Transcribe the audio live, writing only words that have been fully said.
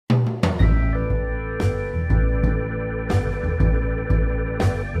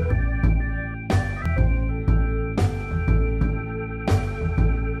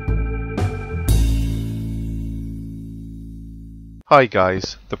Hi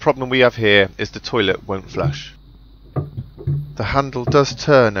guys, the problem we have here is the toilet won't flush. The handle does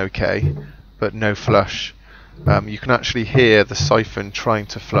turn okay, but no flush. You can actually hear the siphon trying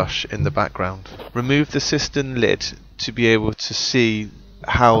to flush in the background. Remove the cistern lid to be able to see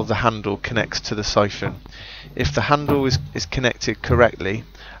how the handle connects to the siphon. If the handle is connected correctly,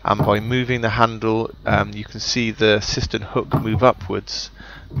 and by moving the handle you can see the cistern hook move upwards,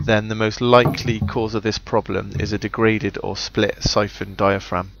 then the most likely cause of this problem is a degraded or split siphon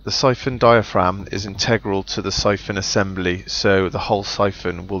diaphragm. The siphon diaphragm is integral to the siphon assembly, so the whole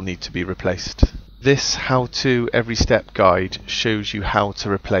siphon will need to be replaced. This how-to every-step guide shows you how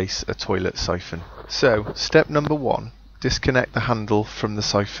to replace a toilet siphon. So, step number 1. Disconnect the handle from the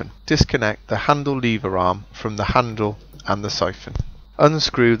siphon. Disconnect the handle lever arm from the handle and the siphon.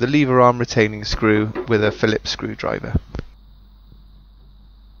 Unscrew the lever arm retaining screw with a Phillips screwdriver.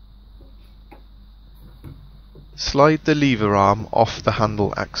 Slide the lever arm off the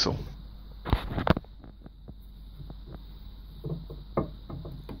handle axle.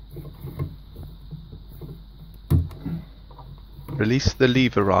 Release the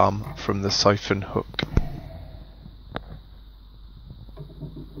lever arm from the siphon hook.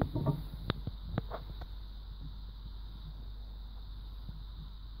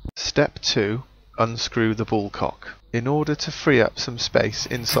 Step 2. Unscrew the ball cock. In order to free up some space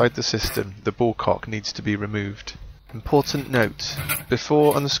inside the cistern, the ball cock needs to be removed. Important note,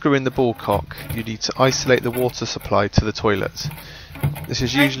 before unscrewing the ball cock, you need to isolate the water supply to the toilet. This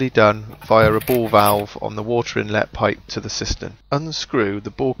is usually done via a ball valve on the water inlet pipe to the cistern. Unscrew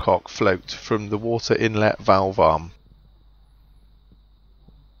the ball cock float from the water inlet valve arm.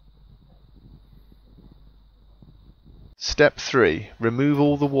 Step 3. Remove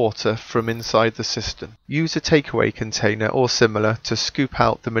all the water from inside the cistern. Use a takeaway container or similar to scoop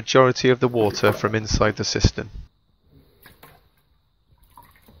out the majority of the water from inside the cistern.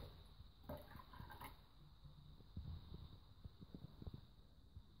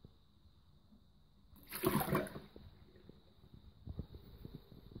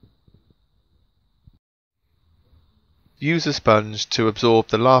 Use a sponge to absorb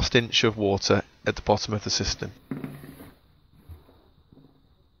the last inch of water at the bottom of the cistern.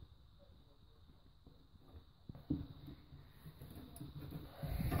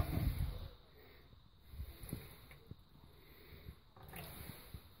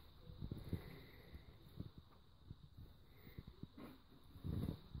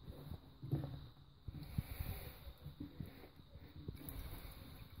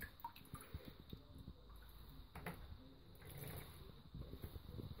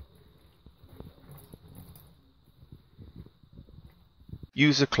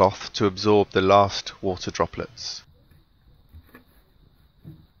 Use a cloth to absorb the last water droplets.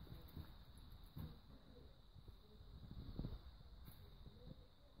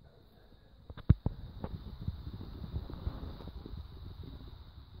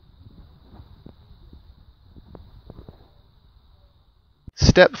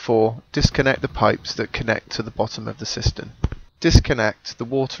 Step 4. Disconnect the pipes that connect to the bottom of the cistern. Disconnect the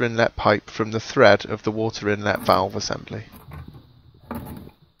water inlet pipe from the thread of the water inlet valve assembly.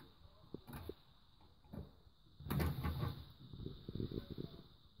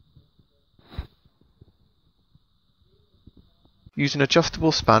 Use an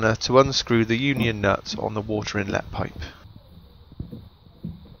adjustable spanner to unscrew the union nut on the water inlet pipe.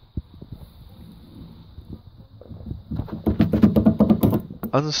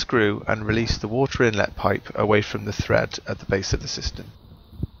 Unscrew and release the water inlet pipe away from the thread at the base of the cistern.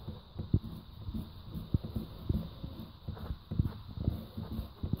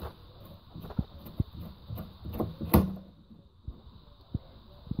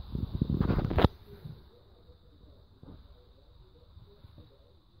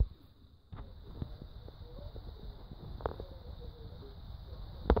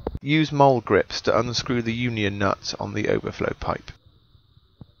 Use mole grips to unscrew the union nut on the overflow pipe.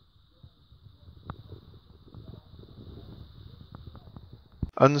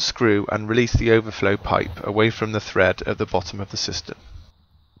 Unscrew and release the overflow pipe away from the thread at the bottom of the cistern.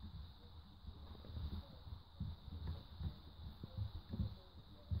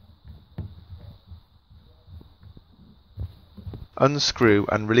 Unscrew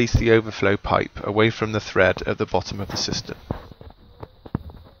and release the overflow pipe away from the thread at the bottom of the cistern.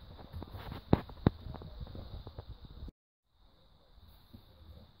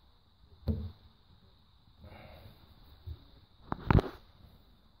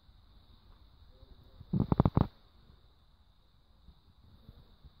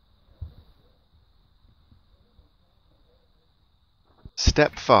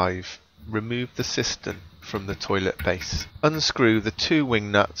 Step 5. Remove the cistern. from the toilet base. Unscrew the 2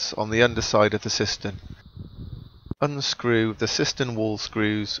 wing nuts on the underside of the cistern. Unscrew the cistern wall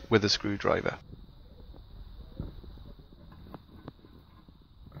screws with a screwdriver.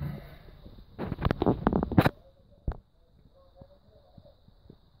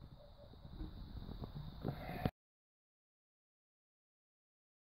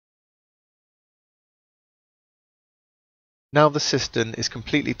 Now the cistern is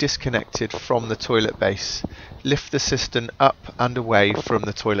completely disconnected from the toilet base. Lift the cistern up and away from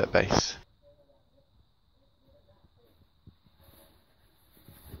the toilet base.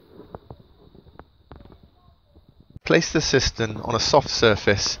 Place the cistern on a soft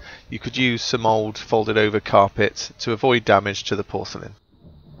surface. You could use some old folded over carpet to avoid damage to the porcelain.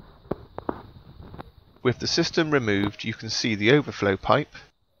 With the cistern removed, you can see the overflow pipe,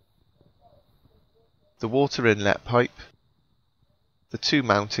 the water inlet pipe, the 2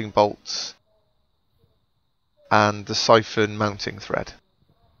 mounting bolts, and the siphon mounting thread.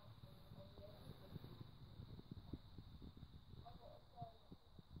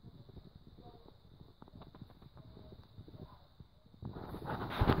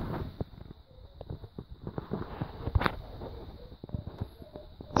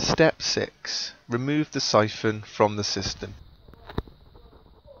 Step 6. Remove the siphon from the cistern.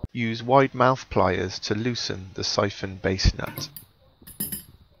 Use wide mouth pliers to loosen the siphon base nut.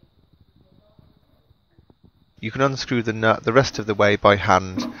 You can unscrew the nut the rest of the way by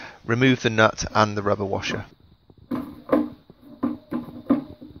hand. Remove the nut and the rubber washer.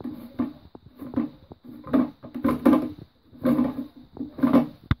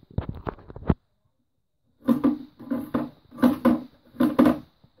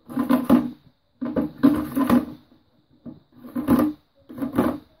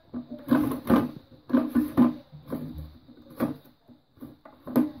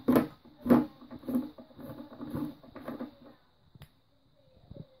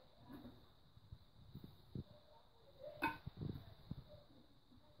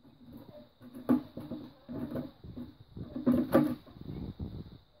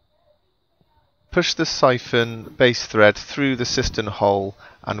 Push the siphon base thread through the cistern hole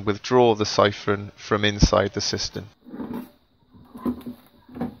and withdraw the siphon from inside the cistern.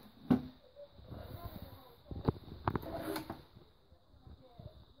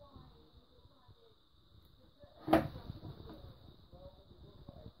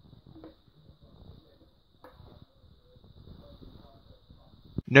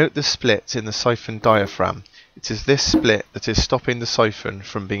 Note the split in the siphon diaphragm. It is this split that is stopping the siphon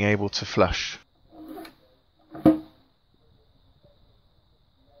from being able to flush.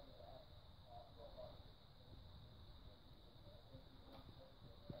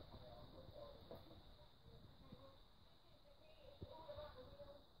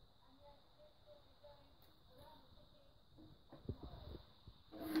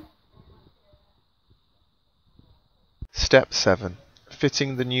 Step 7.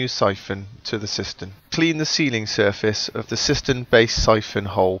 Fitting the new siphon to the cistern. Clean the sealing surface of the cistern base siphon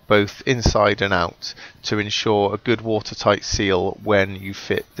hole both inside and out to ensure a good watertight seal when you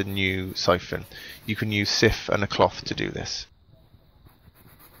fit the new siphon. You can use Syphon and a cloth to do this.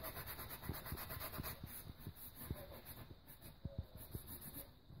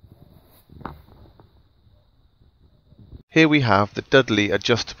 Here we have the Dudley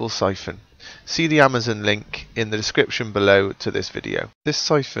adjustable siphon. See the Amazon link in the description below to this video. This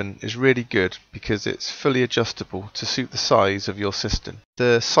siphon is really good because it's fully adjustable to suit the size of your cistern.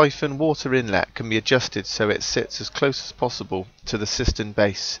 The siphon water inlet can be adjusted so it sits as close as possible to the cistern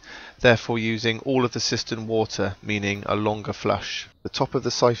base, therefore using all of the cistern water, meaning a longer flush. The top of the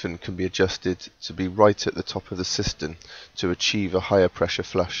siphon can be adjusted to be right at the top of the cistern to achieve a higher pressure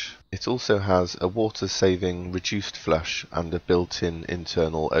flush. It also has a water-saving reduced flush and a built-in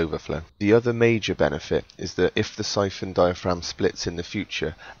internal overflow. The other major benefit is that if the siphon diaphragm splits in the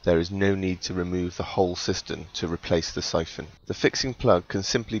future, there is no need to remove the whole cistern to replace the siphon. The fixing plug can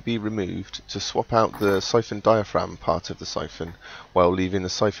simply be removed to swap out the siphon diaphragm part of the siphon while leaving the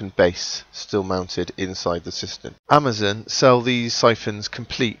siphon base still mounted inside the cistern. Amazon sell these siphons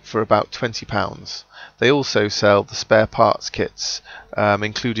complete for about £20. They also sell the spare parts kits,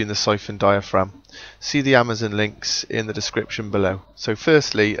 including the siphon diaphragm. See the Amazon links in the description below. So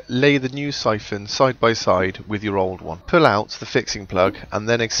firstly, lay the new siphon side by side with your old one. Pull out the fixing plug and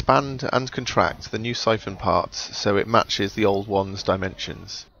then expand and contract the new siphon parts so it matches the old one's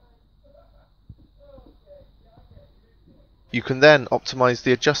dimensions. You can then optimize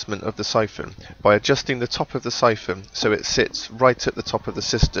the adjustment of the siphon by adjusting the top of the siphon so it sits right at the top of the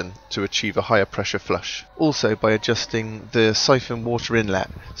cistern to achieve a higher pressure flush. Also by adjusting the siphon water inlet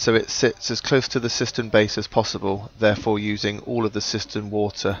so it sits as close to the cistern base as possible, therefore using all of the cistern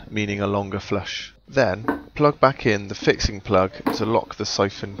water, meaning a longer flush. Then, plug back in the fixing plug to lock the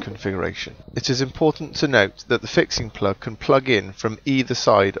siphon configuration. It is important to note that the fixing plug can plug in from either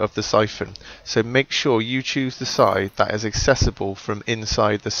side of the siphon, so make sure you choose the side that is accessible from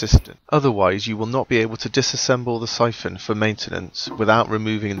inside the cistern. Otherwise, you will not be able to disassemble the siphon for maintenance without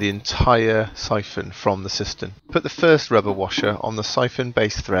removing the entire siphon from the cistern. Put the first rubber washer on the siphon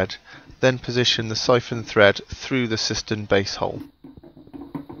base thread, then position the siphon thread through the cistern base hole.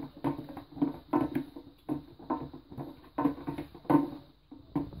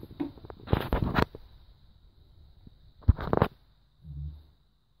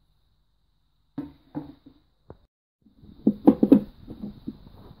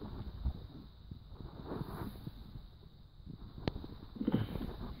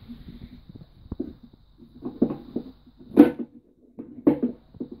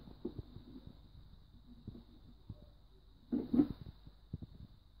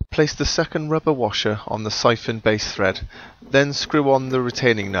 Place the second rubber washer on the siphon base thread, then screw on the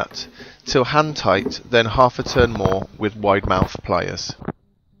retaining nut, till hand tight, then half a turn more with wide mouth pliers.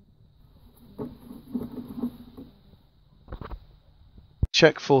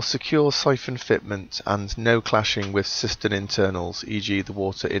 Check for secure siphon fitment and no clashing with cistern internals, e.g. the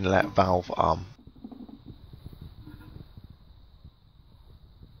water inlet valve arm.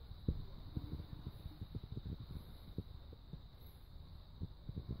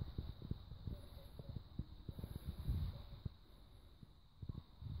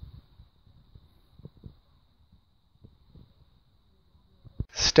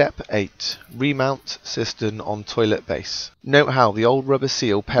 Step 8. Remount cistern on toilet base. Note how the old rubber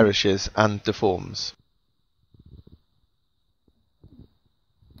seal perishes and deforms.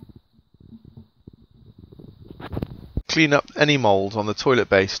 Clean up any mould on the toilet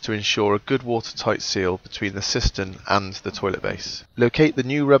base to ensure a good watertight seal between the cistern and the toilet base. Locate the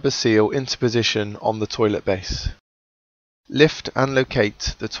new rubber seal into position on the toilet base. Lift and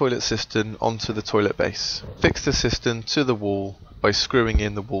locate the toilet cistern onto the toilet base. Fix the cistern to the wall by screwing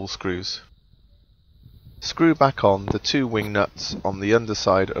in the wall screws. Screw back on the two wing nuts on the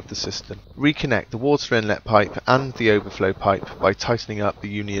underside of the cistern. Reconnect the water inlet pipe and the overflow pipe by tightening up the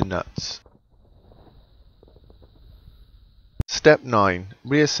union nuts. Step 9.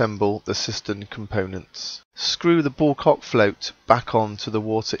 Reassemble the cistern components. Screw the ballcock float back onto the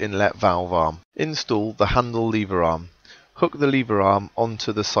water inlet valve arm. Install the handle lever arm. Hook the lever arm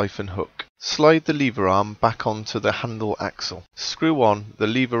onto the siphon hook. Slide the lever arm back onto the handle axle. Screw on the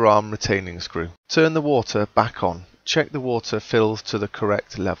lever arm retaining screw. Turn the water back on. Check the water fills to the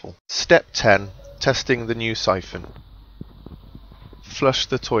correct level. Step 10. Testing the new siphon. Flush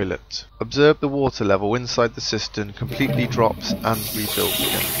the toilet. Observe the water level inside the cistern completely drops and refills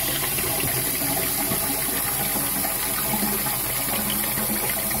again.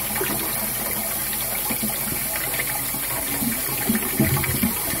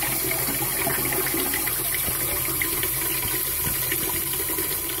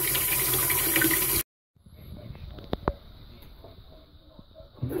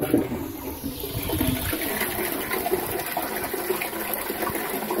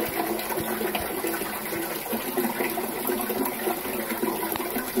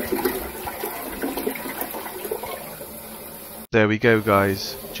 There we go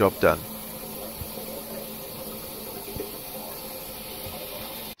guys, job done.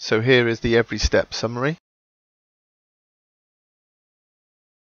 So here is the every step summary.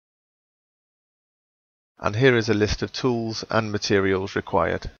 And here is a list of tools and materials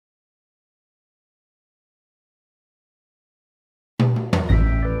required.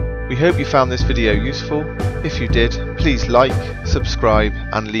 We hope you found this video useful. If you did, please like, subscribe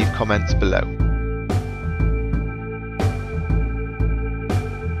and leave comments below.